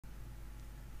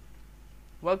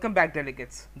Welcome back,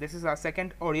 delegates. This is our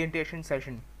second orientation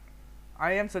session.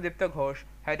 I am Sudipta Ghosh,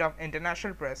 Head of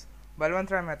International Press,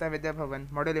 Balwantrai Mehta Vidya Bhavan,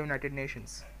 Model United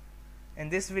Nations.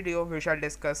 In this video, we shall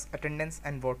discuss attendance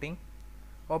and voting,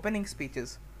 opening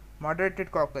speeches, moderated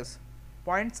caucus,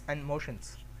 points and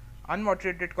motions,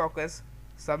 unmoderated caucus,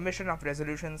 submission of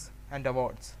resolutions, and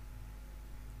awards.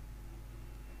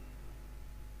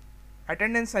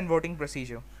 Attendance and voting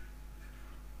procedure.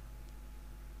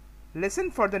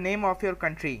 Listen for the name of your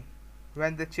country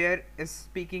when the chair is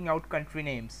speaking out country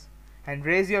names, and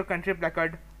raise your country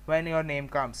placard when your name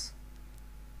comes.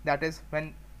 That is,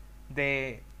 when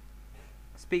they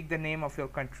speak the name of your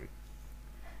country.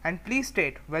 And please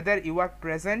state whether you are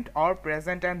present or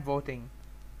present and voting.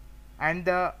 And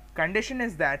the condition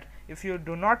is that if you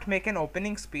do not make an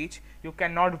opening speech, you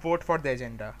cannot vote for the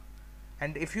agenda.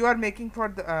 And if you are making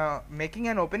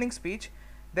an opening speech,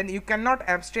 then you cannot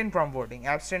abstain from voting.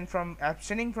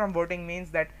 Abstaining from voting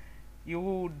means that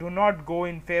you do not go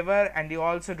in favor and you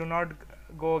also do not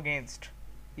go against.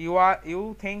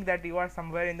 You think that you are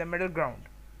somewhere in the middle ground.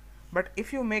 But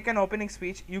if you make an opening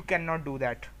speech, you cannot do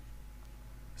that.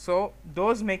 So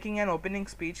those making an opening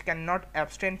speech cannot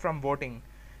abstain from voting.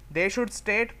 They should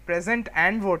state present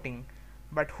and voting.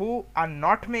 But who are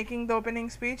not making the opening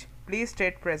speech, please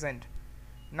state present.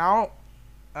 Now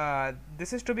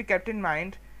this is to be kept in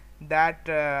mind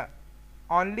that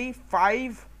only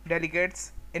 5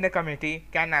 delegates in a committee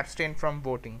can abstain from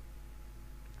voting.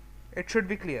 It should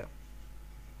be clear.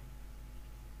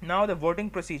 Now the voting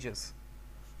procedures.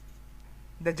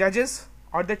 The judges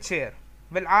or the chair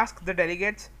will ask the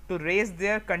delegates to raise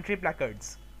their country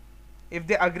placards if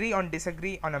they agree or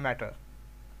disagree on a matter.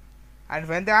 And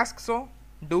when they ask so,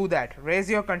 do that. Raise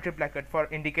your country placard for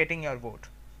indicating your vote.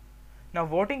 Now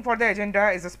voting for the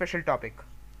agenda is a special topic.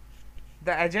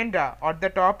 The agenda or the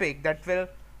topic that will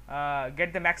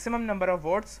get the maximum number of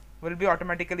votes will be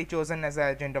automatically chosen as the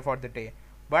agenda for the day.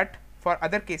 But for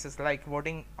other cases like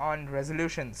voting on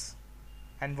resolutions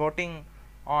and voting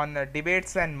on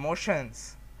debates and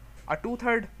motions, a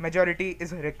 2/3 majority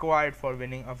is required for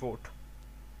winning a vote.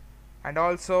 And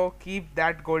also keep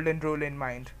that golden rule in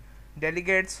mind.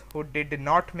 Delegates who did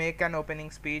not make an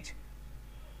opening speech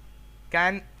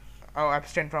can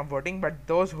abstain from voting, but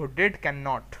those who did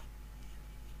cannot.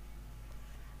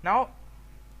 Now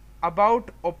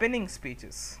about opening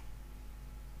speeches.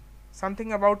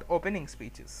 Something about opening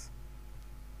speeches.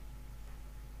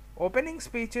 Opening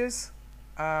speeches,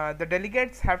 the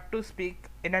delegates have to speak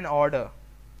in an order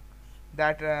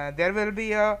that there will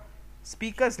be a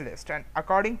speakers list, and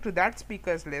according to that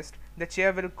speakers list, the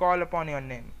chair will call upon your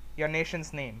name, your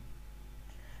nation's name,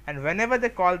 and whenever they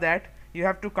call that, you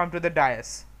have to come to the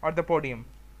dais or the podium,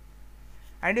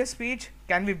 and your speech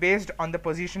can be based on the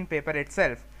position paper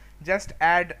itself. Just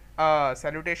add a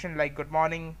salutation like good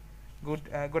morning,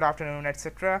 good afternoon,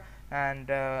 etc. And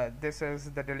this is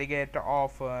the delegate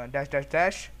of dash dash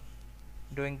dash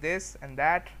doing this and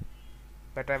that,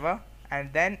 whatever.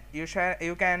 And then you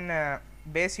can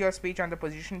base your speech on the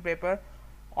position paper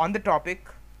on the topic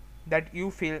that you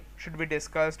feel should be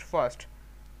discussed first.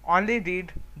 Only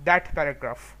read that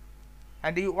paragraph,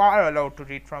 and you are allowed to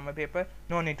read from a paper.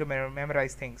 No need to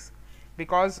memorize things,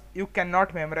 because you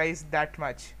cannot memorize that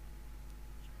much.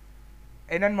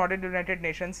 In a modern United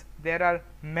Nations, there are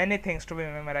many things to be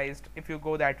memorized if you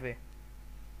go that way.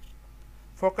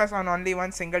 Focus on only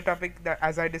one single topic, that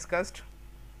as I discussed.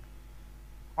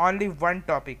 Only one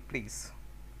topic, please.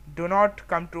 Do not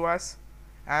come to us,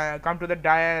 come to the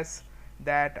dais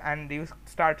and you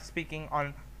start speaking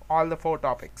on all the 4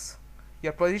 topics.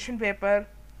 Your position paper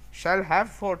shall have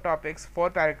 4 topics, 4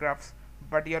 paragraphs,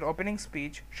 but your opening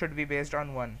speech should be based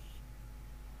on one.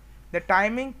 The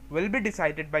timing will be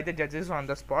decided by the judges on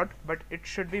the spot, but it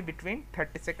should be between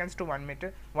 30 seconds to 1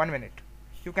 minute.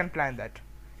 You can plan that.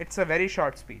 It's a very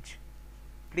short speech.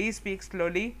 Please speak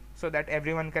slowly so that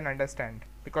everyone can understand,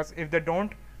 because if they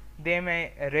don't, they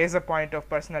may raise a point of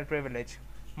personal privilege.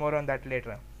 More on that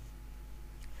later.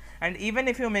 And even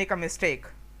if you make a mistake,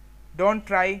 don't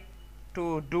try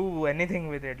to do anything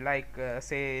with it, like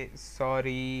say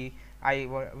sorry, I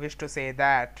wish to say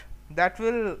that. That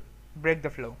will break the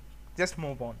flow. Just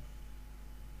move on.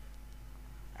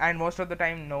 And most of the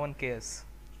time no one cares.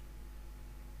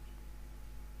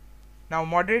 Now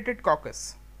moderated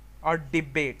caucus or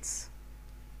debates.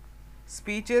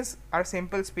 Speeches are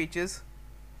simple speeches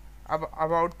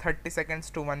about 30 seconds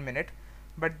to 1 minute,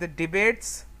 but the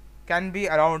debates can be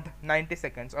around 90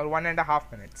 seconds or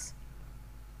 1.5 minutes.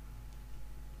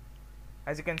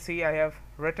 As you can see, I have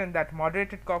written that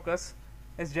moderated caucus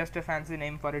is just a fancy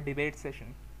name for a debate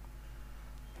session.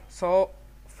 So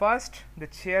first the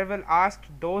chair will ask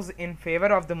those in favor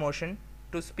of the motion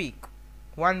to speak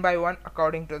one by one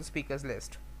according to the speakers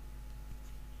list,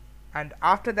 and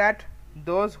after that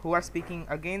those who are speaking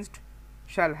against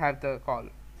shall have the call.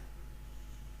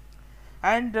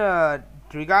 And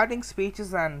regarding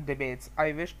speeches and debates,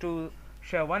 I wish to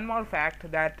share one more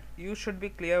fact that you should be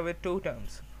clear with two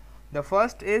terms. The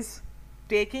first is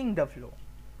taking the floor.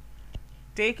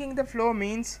 Taking the floor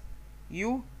means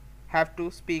you have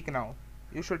to speak now.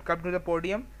 You should come to the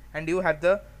podium and you have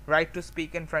the right to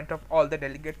speak in front of all the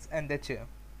delegates and the chair.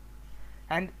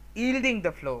 And yielding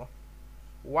the floor,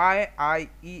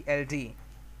 YIELD.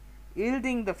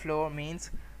 Yielding the floor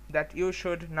means that you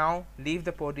should now leave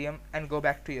the podium and go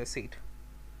back to your seat.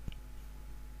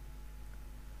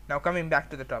 Now coming back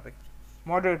to the topic,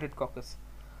 moderated caucus.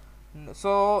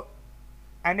 So,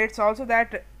 and it's also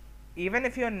that even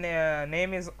if your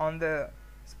name is on the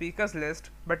speakers list,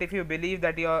 but if you believe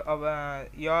that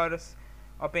your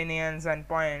opinions and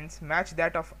points match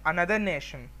that of another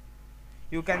nation,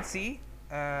 you can see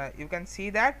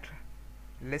that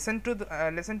listen to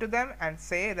them and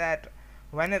say that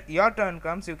when your turn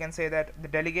comes, you can say that the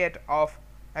delegate of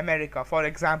America, for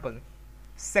example,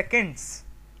 seconds.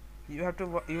 You have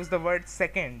to use the word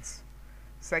seconds.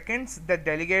 Seconds the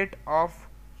delegate of,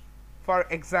 for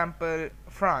example,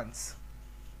 France.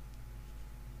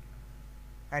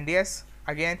 And yes,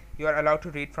 again, you are allowed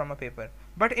to read from a paper.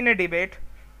 But in a debate,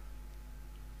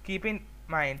 keep in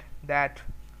mind that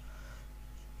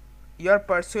your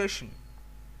persuasion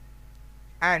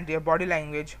and your body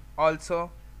language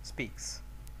also speaks.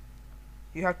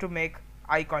 You have to make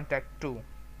eye contact too.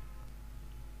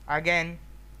 Again,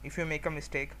 if you make a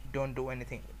mistake, don't do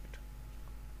anything with it.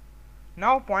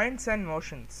 Now, points and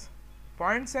motions.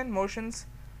 Points and motions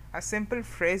are simple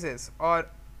phrases, or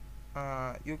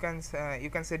you can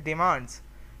say demands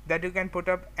that you can put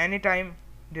up anytime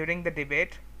during the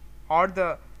debate or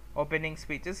the opening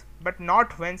speeches, but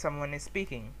not when someone is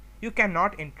speaking. You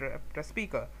cannot interrupt a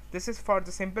speaker. This is for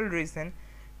the simple reason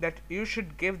that you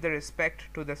should give the respect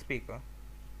to the speaker,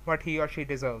 what he or she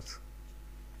deserves.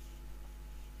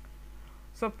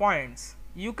 So points,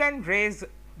 you can raise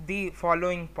the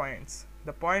following points: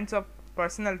 the points of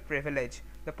personal privilege,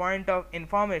 the point of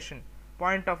information,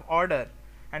 point of order,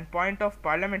 and point of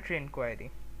parliamentary inquiry.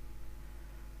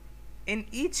 In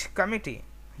each committee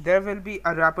there will be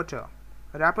a rapporteur.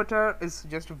 A rapporteur is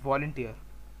just a volunteer,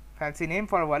 fancy name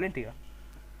for a volunteer.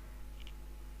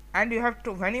 And you have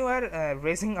to, when you are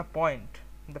raising a point,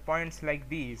 the points like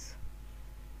these,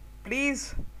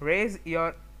 please raise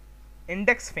your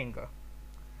index finger,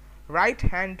 right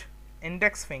hand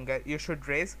index finger you should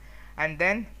raise, and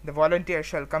then the volunteer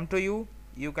shall come to you.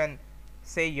 You can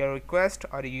say your request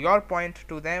or your point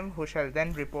to them, who shall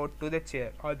then report to the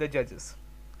chair or the judges.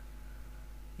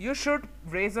 You should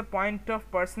raise a point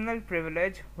of personal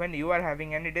privilege when you are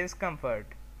having any discomfort.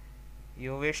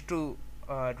 You wish to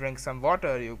drink some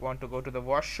water, you want to go to the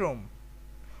washroom,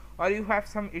 or you have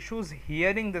some issues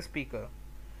hearing the speaker,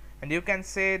 and you can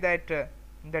say that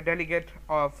the delegate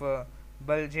of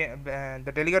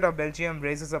Belgium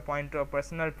raises a point of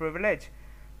personal privilege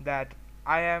that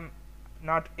I am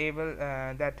not able,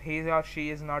 that he or she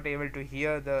is not able to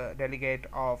hear the delegate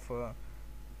of,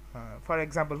 for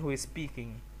example, who is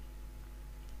speaking.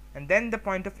 And then the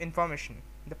point of information.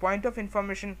 The point of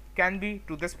information can be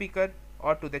to the speaker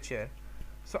or to the chair.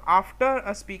 So after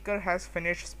a speaker has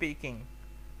finished speaking,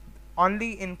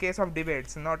 only in case of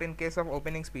debates, not in case of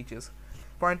opening speeches,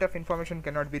 point of information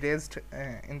cannot be raised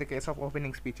in the case of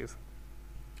opening speeches.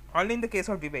 Only in the case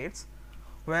of debates,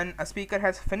 when a speaker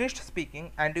has finished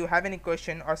speaking and you have any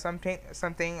question or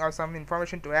something or some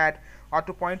information to add or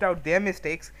to point out their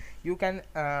mistakes, you can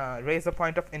raise a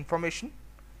point of information,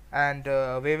 and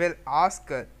we will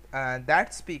ask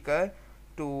that speaker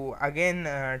to again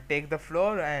take the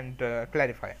floor and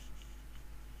clarify.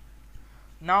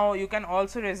 Now you can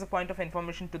also raise a point of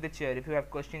information to the chair if you have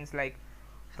questions like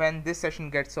when this session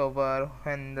gets over,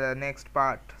 when the next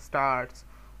part starts,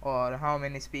 or how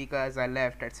many speakers are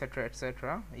left, etc.,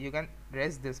 etc. You can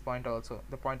raise this point also,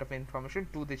 the point of information,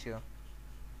 to the chair.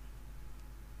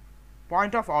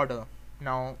 Point of order.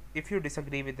 Now if you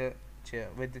disagree with the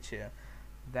chair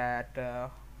that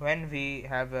when we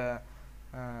have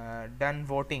done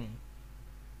voting,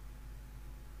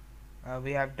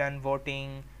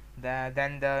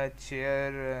 then the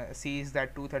chair sees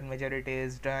that 2/3 majority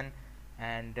is done,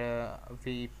 and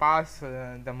we pass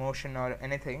the motion or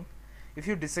anything. If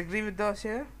you disagree with the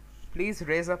chair, please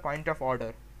raise a point of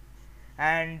order,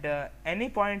 and any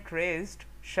point raised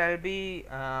shall be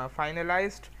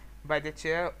finalized by the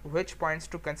chair which points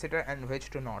to consider and which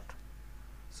to not.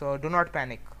 So do not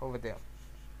panic over there.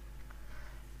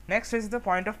 Next is the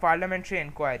point of parliamentary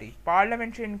inquiry.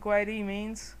 Parliamentary inquiry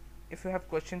means if you have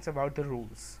questions about the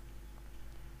rules,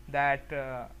 that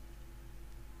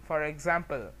for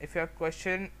example, if you have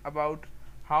question about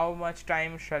how much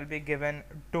time shall be given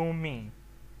to me,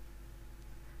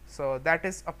 so that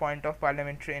is a point of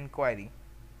parliamentary inquiry.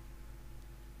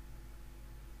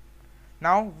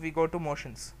 Now we go to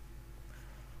motions.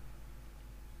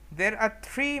 There are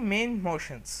three main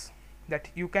motions that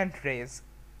you can raise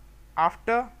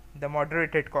after the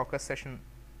moderated caucus session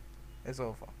is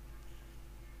over.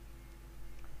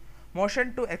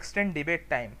 Motion to extend debate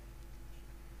time.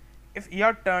 If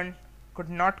your turn could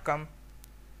not come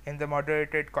in the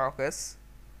moderated caucus,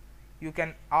 you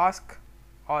can ask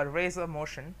or raise a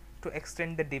motion to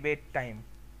extend the debate time,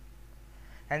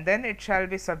 and then it shall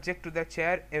be subject to the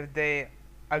chair. If they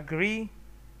agree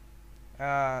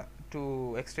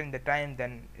to extend the time,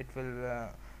 then it will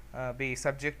be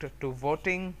subject to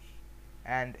voting,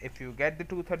 and if you get the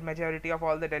 2/3 majority of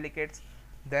all the delegates,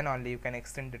 then only you can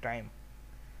extend the time.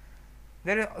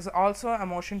 There is also a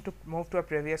motion to move to a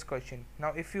previous question.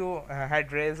 Now if you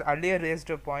had earlier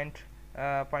raised a point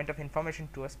of information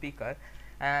to a speaker,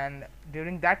 and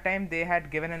during that time they had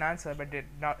given an answer but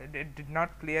it did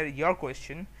not clear your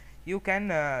question, you can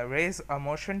raise a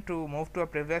motion to move to a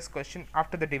previous question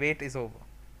after the debate is over.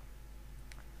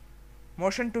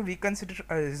 Motion to reconsider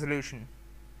a resolution.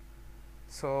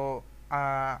 So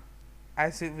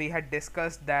as we had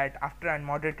discussed that after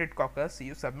unmoderated caucus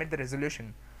you submit the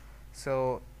resolution.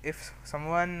 So if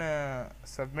someone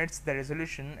submits the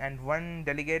resolution and one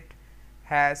delegate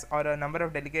has, or a number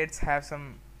of delegates have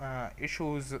some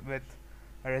issues with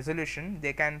a resolution,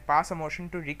 they can pass a motion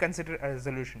to reconsider a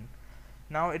resolution.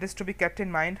 Now it is to be kept in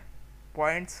mind,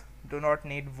 points do not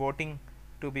need voting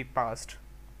to be passed,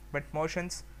 but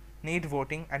motions need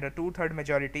voting, and a 2/3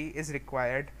 majority is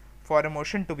required for a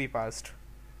motion to be passed.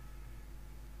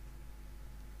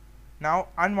 Now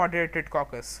unmoderated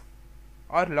caucus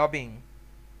or lobbying.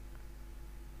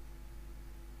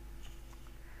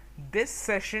 This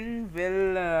session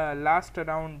will last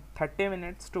around 30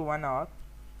 minutes to 1 hour.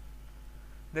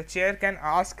 The chair can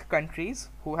ask countries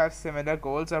who have similar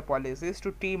goals or policies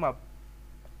to team up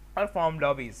or form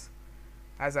lobbies,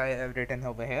 as I have written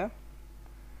over here.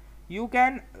 You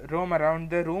can roam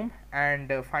around the room and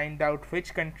find out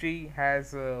which country has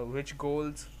which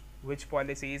goals, which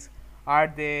policies, are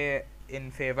they in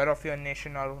favor of your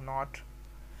nation or not,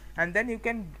 and then you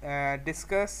can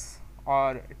discuss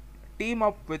or team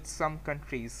up with some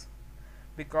countries,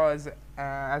 because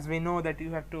as we know that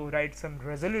you have to write some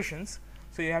resolutions,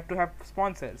 so you have to have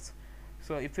sponsors.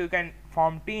 So if you can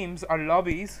form teams or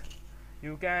lobbies,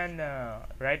 you can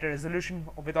write a resolution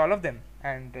with all of them,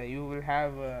 and you will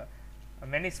have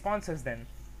many sponsors then.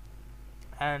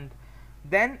 And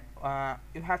then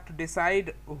you have to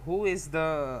decide who is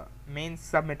the main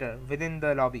submitter within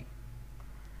the lobby,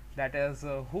 that is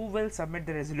who will submit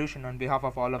the resolution on behalf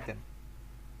of all of them.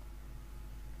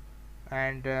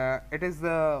 And it is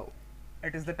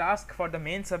the task for the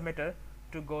main submitter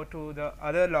to go to the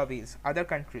other lobbies, other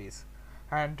countries,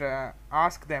 and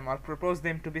ask them or propose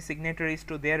them to be signatories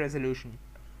to their resolution.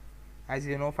 As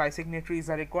you know, 5 signatories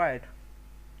are required.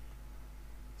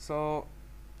 So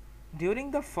during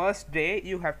the first day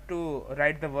you have to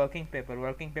write the working paper.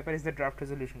 Working paper is the draft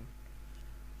resolution.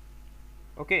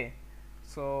 Okay,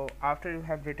 so after you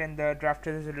have written the draft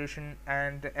resolution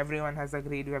and everyone has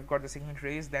agreed, you have got the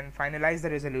signatories, then finalize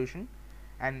the resolution,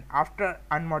 and after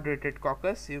unmoderated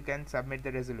caucus you can submit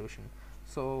the resolution.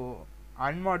 So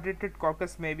unmoderated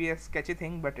caucus may be a sketchy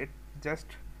thing, but it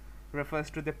just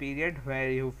refers to the period where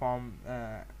you form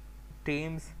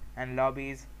teams and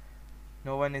lobbies.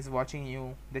 No one is watching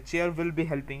you. The chair will be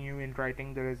helping you in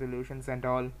writing the resolutions and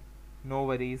all. No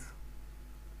worries.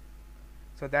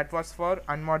 So that was for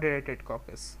unmoderated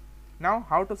caucus. Now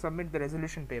how to submit the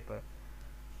resolution paper.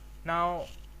 Now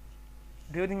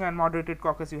during unmoderated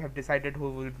caucus you have decided who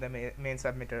will be the main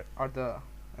submitter or the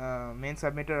main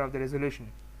submitter of the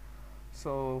resolution.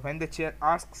 So when the chair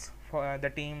asks for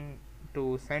the team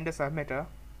to send a submitter,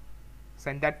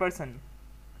 send that person.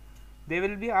 They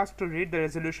will be asked to read the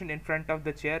resolution in front of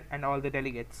the chair and all the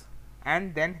delegates,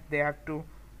 and then they have to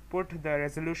put the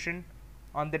resolution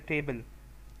on the table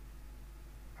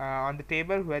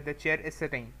where the chair is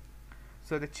sitting.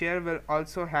 So the chair will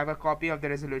also have a copy of the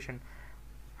resolution.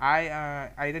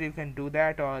 Either you can do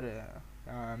that or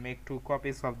make 2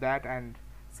 copies of that and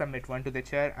submit one to the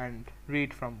chair and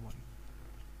read from one.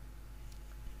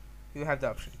 You have the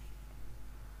option.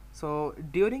 So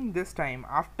during this time,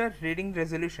 after reading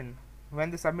resolution,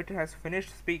 when the submitter has finished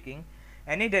speaking,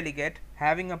 Any delegate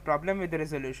having a problem with the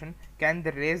resolution can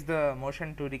raise the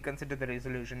motion to reconsider the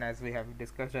resolution, as we have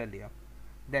discussed earlier.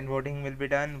 Then voting will be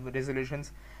done.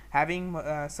 Resolutions having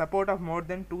support of more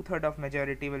than 2/3 of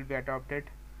majority will be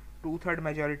adopted. 2/3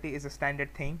 majority is a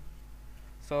standard thing.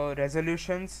 So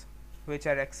resolutions which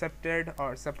are accepted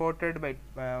or supported by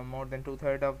more than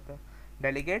 2/3 of the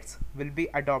delegates will be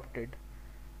adopted.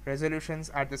 Resolutions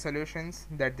are the solutions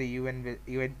that the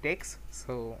UN takes.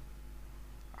 So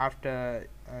after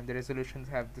the resolutions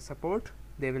have the support,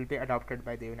 they will be adopted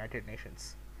by the United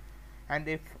Nations. And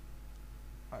if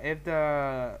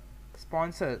the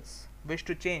sponsors wish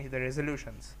to change the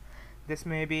resolutions, this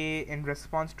may be in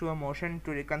response to a motion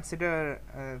to reconsider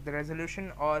the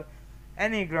resolution, or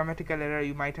any grammatical error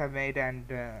you might have made and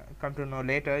come to know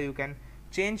later. You can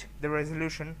change the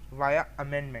resolution via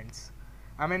amendments.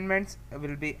 Amendments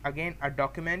will be again a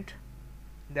document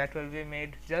that will be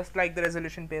made just like the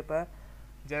resolution paper.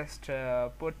 Just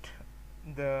put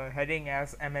the heading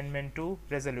as amendment to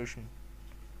resolution.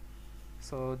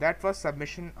 So that was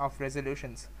submission of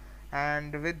resolutions,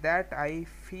 and with that I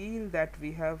feel that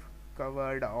we have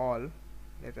covered all.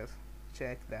 Let us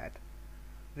check that.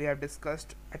 We have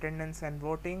discussed attendance and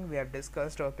voting, we have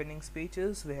discussed opening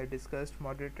speeches, we have discussed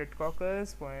moderated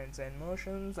caucus, points and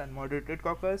motions, and moderated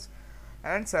caucus,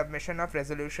 and submission of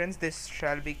resolutions. This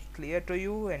shall be clear to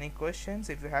you. Any questions?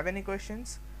 If you have any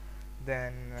questions,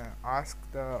 then ask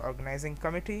the organizing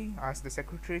committee, ask the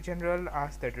Secretary General,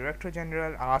 ask the Director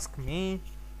General, ask me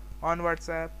on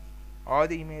WhatsApp or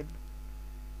the email.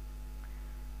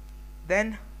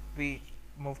 Then we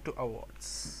move to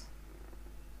awards.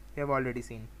 We have already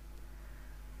seen.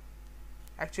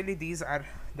 Actually, these are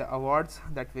the awards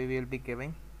that we will be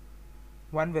giving.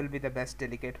 One will be the best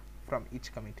delegate from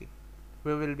each committee.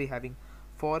 We will be having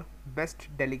 4 best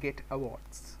delegate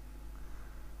awards.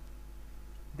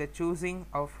 The choosing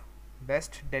of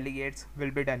best delegates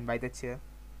will be done by the chair,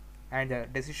 and the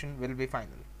decision will be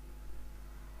final.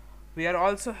 We are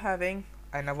also having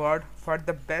an award for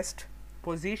the best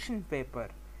position paper,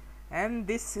 and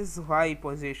this is why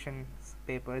position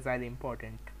papers are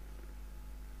important.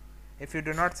 If you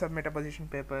do not submit a position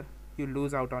paper, you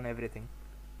lose out on everything.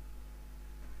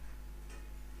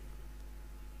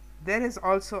 There is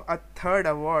also a third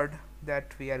award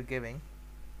that we are giving,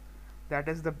 that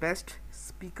is the best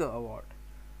speaker award.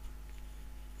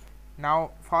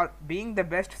 Now, for being the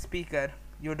best speaker,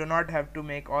 you do not have to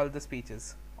make all the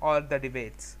speeches or the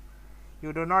debates.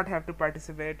 You do not have to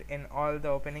participate in all the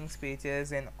opening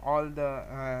speeches, in all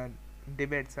the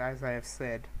debates, as I have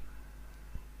said.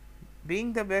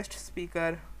 Being the best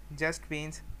speaker just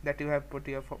means that you have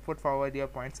put forward your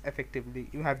points effectively.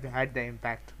 You have had the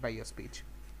impact by your speech.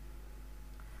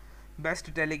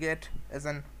 Best delegate is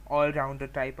an all-rounder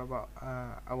type of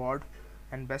award,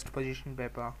 and best position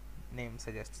paper name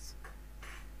suggests.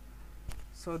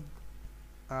 So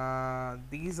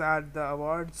these are the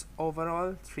awards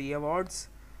overall, 3 awards.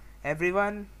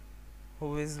 Everyone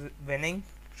who is winning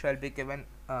shall be given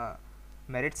a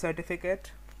merit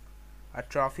certificate, a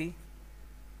trophy,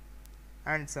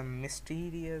 and some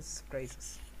mysterious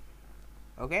prizes.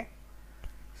 Okay,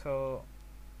 so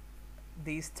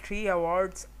these 3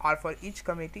 awards are for each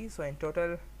committee. So in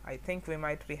total, I think we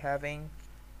might be having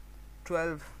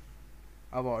 12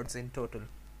 awards in total.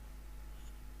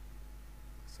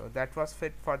 So that was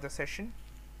it for the session.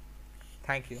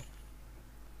 Thank you.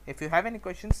 If you have any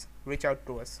questions, reach out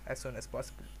to us as soon as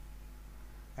possible.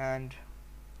 And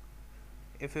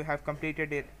if you have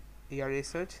completed your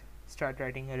research, start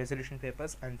writing your resolution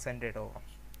papers and send it over.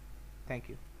 Thank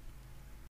you.